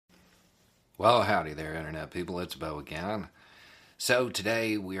Well, howdy there, Internet people. It's Bo again. So,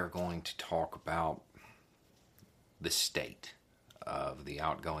 today we are going to talk about the state of the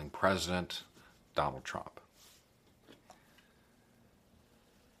outgoing president, Donald Trump.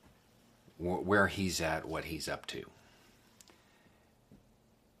 Where he's at, what he's up to.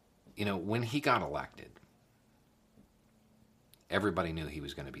 You know, when he got elected, everybody knew he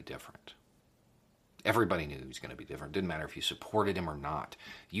was going to be different. Everybody knew he was going to be different. Didn't matter if you supported him or not.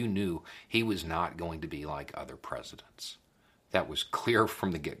 You knew he was not going to be like other presidents. That was clear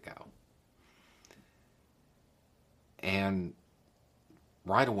from the get-go. And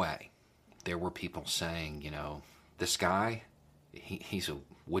right away, there were people saying, you know, this guy, he's a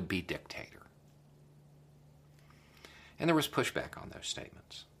would-be dictator. And there was pushback on those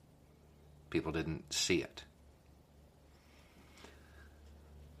statements. People didn't see it.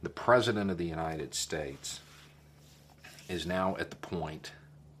 The President of the United States is now at the point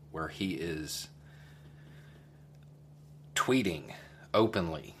where he is tweeting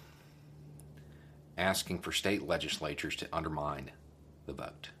openly, asking for state legislatures to undermine the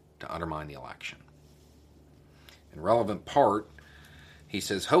vote, to undermine the election. In relevant part, he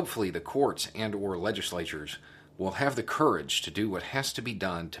says, hopefully the courts and or legislatures will have the courage to do what has to be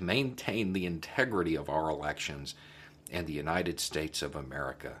done to maintain the integrity of our elections and the United States of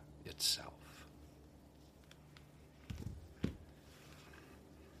America itself.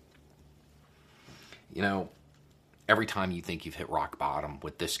 You know, every time you think you've hit rock bottom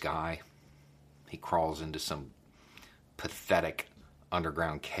with this guy, he crawls into some pathetic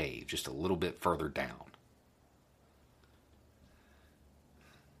underground cave just a little bit further down.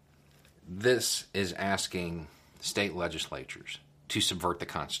 This is asking state legislatures to subvert the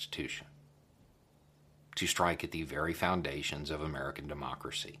Constitution, to strike at the very foundations of American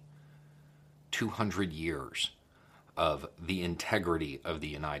democracy. 200 years of the integrity of the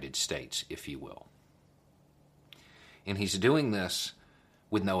United States, if you will. And he's doing this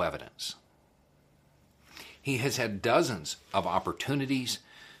with no evidence. He has had dozens of opportunities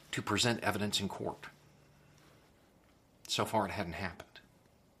to present evidence in court. So far, it hadn't happened.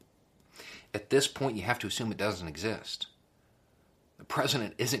 At this point, you have to assume it doesn't exist. The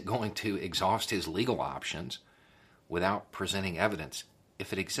president isn't going to exhaust his legal options without presenting evidence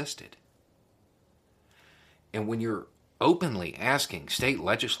if it existed. And when you're openly asking state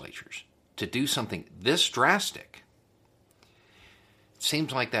legislatures to do something this drastic, it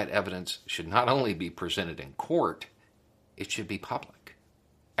seems like that evidence should not only be presented in court, it should be public.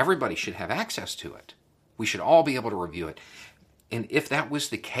 Everybody should have access to it. We should all be able to review it. And if that was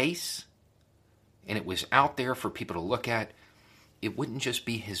the case, and it was out there for people to look at, it wouldn't just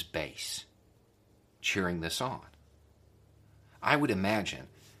be his base cheering this on. I would imagine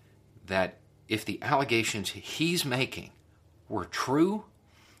that if the allegations he's making were true,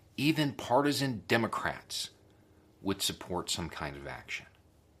 even partisan Democrats would support some kind of action.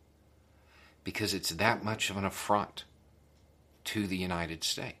 Because it's that much of an affront to the United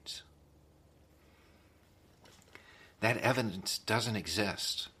States. That evidence doesn't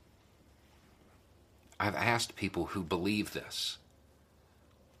exist. I've asked people who believe this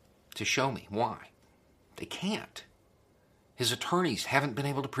to show me why. They can't. His attorneys haven't been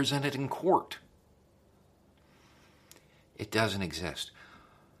able to present it in court. It doesn't exist.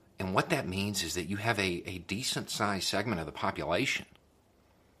 And what that means is that you have a decent-sized segment of the population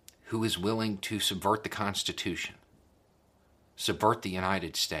who is willing to subvert the Constitution, subvert the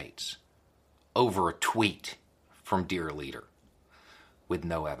United States, over a tweet from Dear Leader with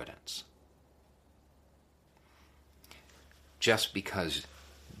no evidence. Just because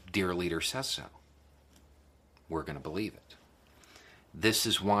Dear Leader says so, we're going to believe it. This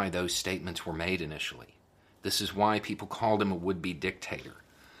is why those statements were made initially. This is why people called him a would-be dictator,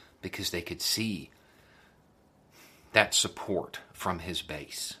 because they could see that support from his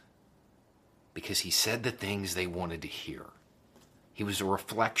base, because he said the things they wanted to hear. He was a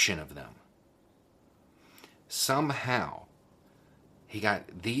reflection of them. Somehow, he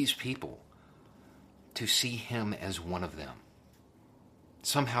got these people to see him as one of them.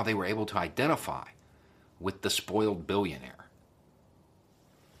 Somehow they were able to identify with the spoiled billionaire.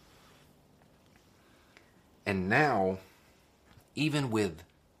 And now, even with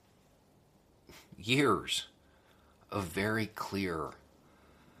years of very clear,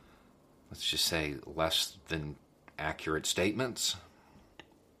 let's just say less than accurate statements,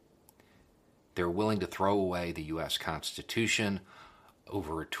 they're willing to throw away the U.S. Constitution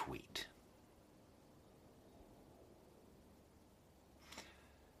over a tweet.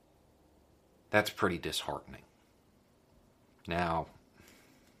 That's pretty disheartening. Now,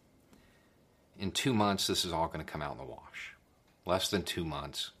 in 2 months, this is all going to come out in the wash. Less than 2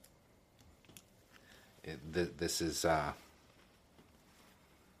 months. This is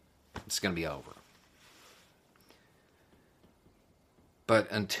it's going to be over. But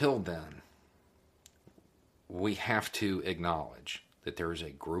until then, we have to acknowledge that there is a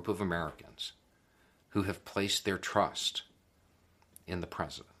group of Americans who have placed their trust in the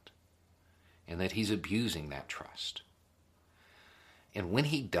president, and that he's abusing that trust. And when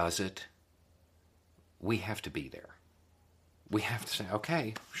he does it, we have to be there. We have to say,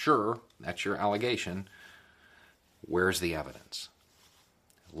 okay, sure, that's your allegation. Where's the evidence?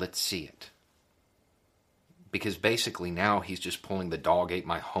 Let's see it. Because basically now he's just pulling the dog ate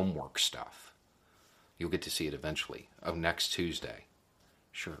my homework stuff. You'll get to see it eventually. Oh, next Tuesday.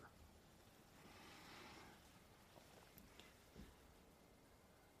 Sure.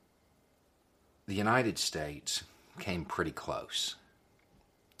 The United States came pretty close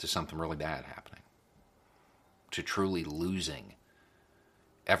to something really bad happening. To truly losing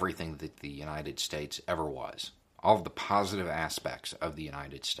everything that the United States ever was. All of the positive aspects of the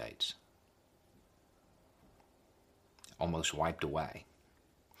United States. Almost wiped away.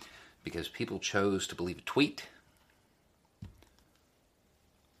 Because people chose to believe a tweet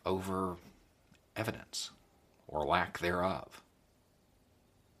over evidence or lack thereof.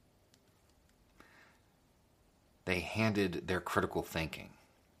 They handed their critical thinking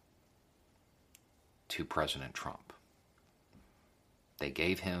to President Trump. They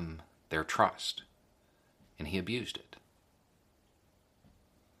gave him their trust, and he abused it.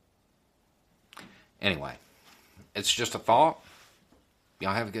 Anyway, it's just a thought.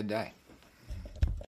 Y'all have a good day.